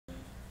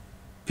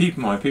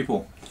My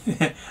people.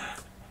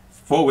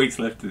 4 weeks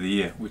left of the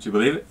year. Would you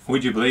believe it?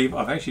 Would you believe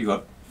I've actually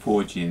got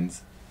 4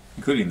 gins,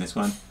 including this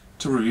one,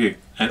 to review,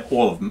 and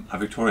all of them are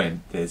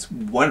Victorian. There's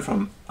one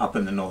from up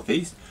in the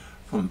northeast,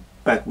 from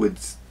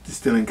Backwoods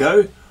Distilling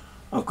Co.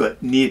 I've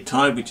got Neart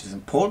Tide, which is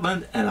in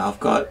Portland, and I've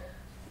got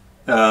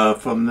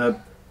from the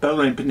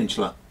Bellarine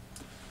Peninsula.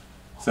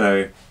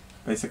 So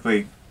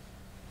basically,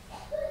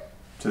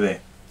 to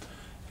there.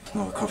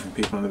 All the coughing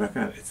people in the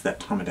background. It's that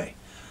time of day.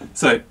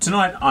 So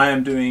tonight I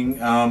am doing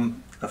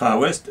the Far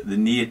West, the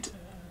Neart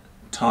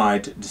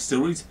Tide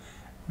Distillery's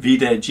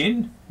Vida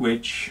Gin,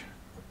 which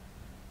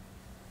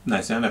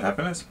no sound of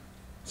happiness,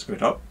 screw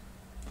top.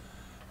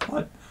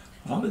 A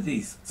lot of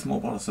these small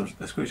bottles of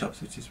screw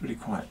tops, which is really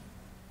quite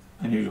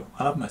unusual.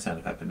 I love my sound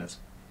of happiness.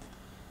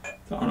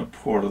 So I'm going to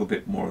pour a little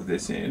bit more of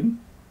this in.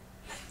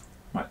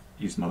 Might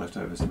use my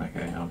leftovers to make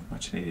a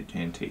much needed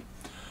gin tea.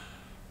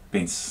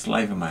 Been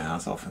slaving my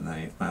ass off in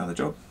my other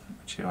job,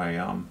 which I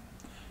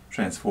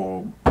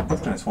transform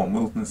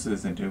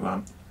wildernesses into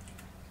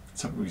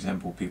something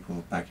resemble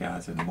people's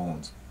backyards and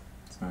lawns.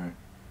 So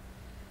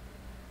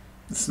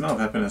the smell of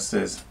happiness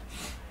says,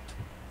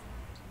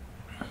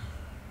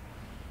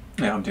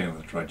 yeah, I'm dealing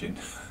with a dry gin.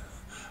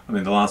 I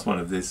mean, the last one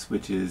of this,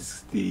 which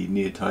is the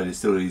Neart Tide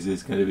Distilleries,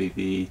 is going to be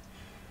the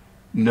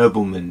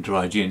Nobleman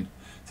Dry Gin.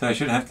 So I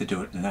should have to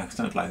do it in an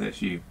accent like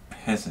this, you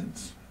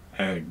peasants.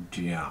 Oh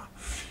dear.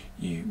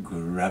 You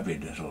grubby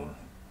little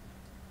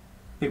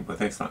people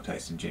with excellent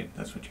taste in gin,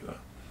 that's what you are.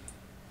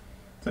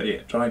 So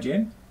yeah, dry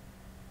gin.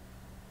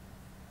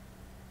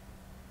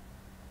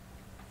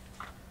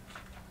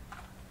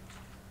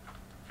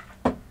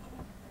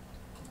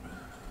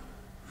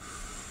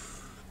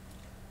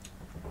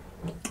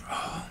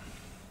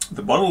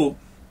 The bottle,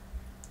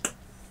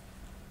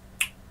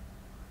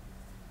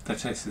 that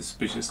tastes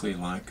suspiciously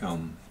like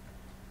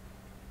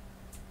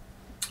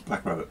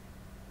Black Rabbit.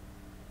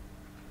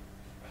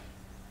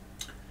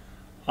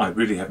 I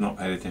really have not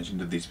paid attention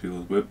to these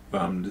people's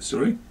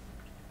website.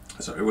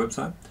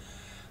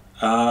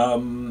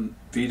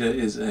 Vida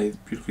is a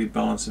beautifully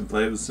balanced and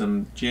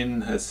flavoursome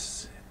gin,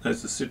 has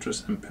notes of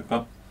citrus and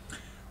pepper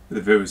with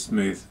a very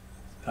smooth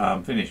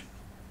finish.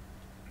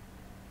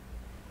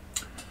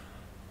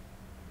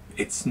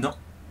 It's not,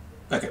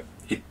 okay,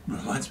 it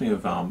reminds me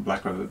of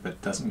Black Rabbit,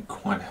 but doesn't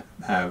quite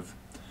have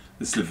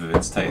the slip of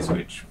its taste,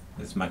 which,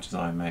 as much as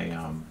I may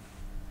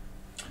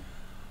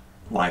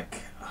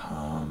like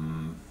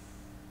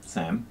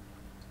Sam,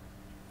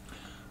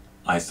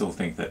 I still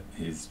think that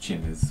his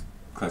gin is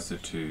closer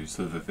to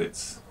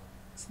Slivovitz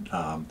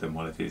than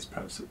what it is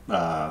perhaps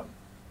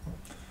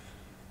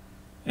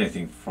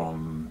anything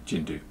from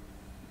Jindu.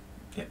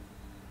 Yeah.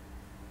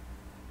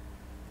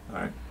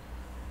 Alright.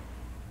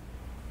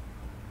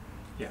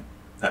 Yeah,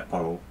 that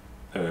bottle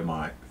where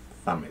my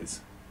thumb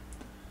is,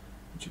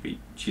 which would be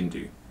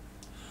Jindu.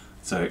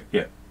 So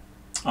yeah,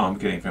 I'm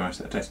getting very much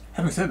that taste.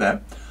 Having said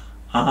that,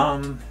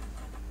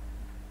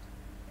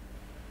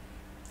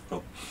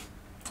 well,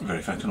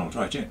 very functional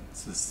dry gin.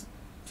 It's as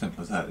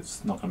simple as that.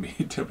 It's not going to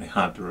be terribly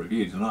hard to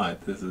review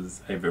tonight. This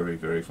is a very,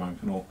 very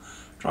functional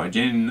dry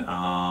gin.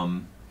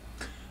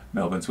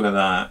 Melbourne's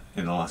weather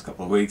in the last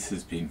couple of weeks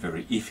has been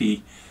very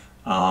iffy.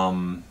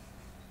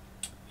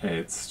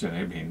 It's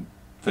been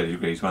 30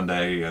 degrees one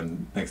day,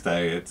 and next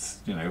day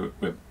it's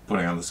we're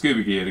putting on the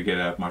scuba gear to get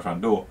out my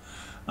front door.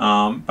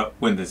 But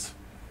when this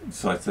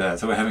sorts out,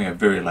 so we're having a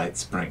very late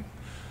spring,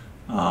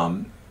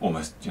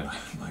 almost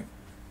like.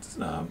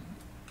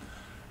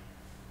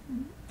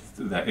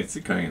 That it's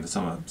going into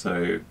summer.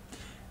 So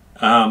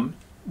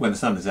when the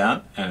sun is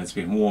out and it's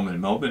been warm in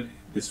Melbourne,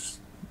 this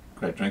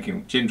great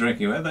gin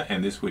drinking weather,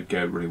 and this would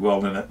go really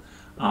well in it.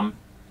 I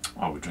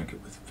would drink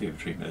it with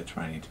Fever-Tree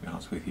Mediterranean, to be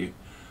honest with you.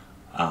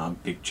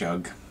 Big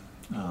jug,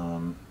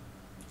 and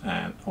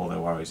all their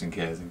worries and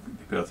cares and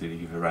the ability to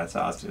give a rat's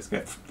ass, just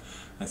go,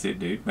 that's it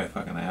dude, we're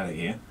fucking out of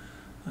here.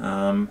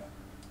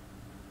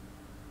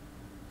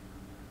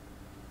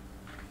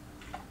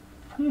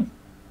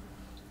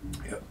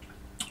 Yep.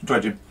 Dry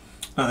gin.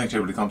 Nothing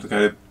terribly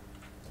complicated.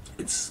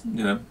 It's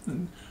a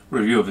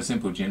review of a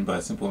simple gin by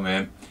a simple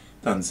man,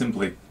 done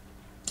simply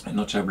and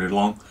not terribly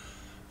long.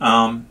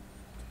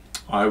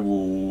 I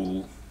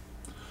will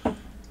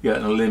go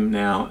on a limb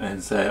now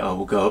and say I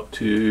will go up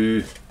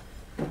to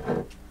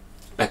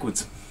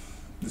Backwoods.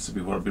 This will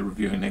be what I'll be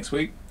reviewing next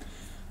week.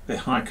 The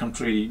High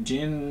Country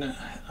Gin,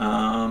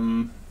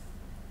 and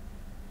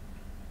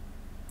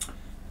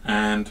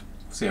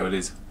see how it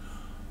is.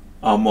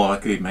 I'll more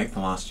likely make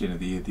the last gin of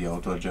the year the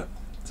Old Dodger.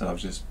 So I've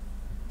just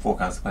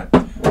forecast the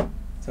plan.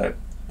 So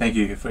thank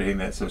you for hitting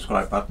that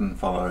subscribe button,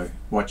 follow,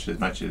 watch as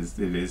much as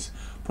it is.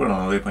 Put it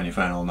on a loop on your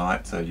phone all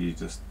night, so you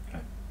just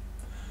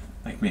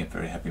make me a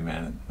very happy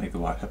man and make the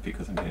wife happy,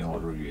 because I'm getting a lot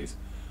of reviews.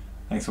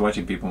 Thanks for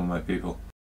watching, people, my people.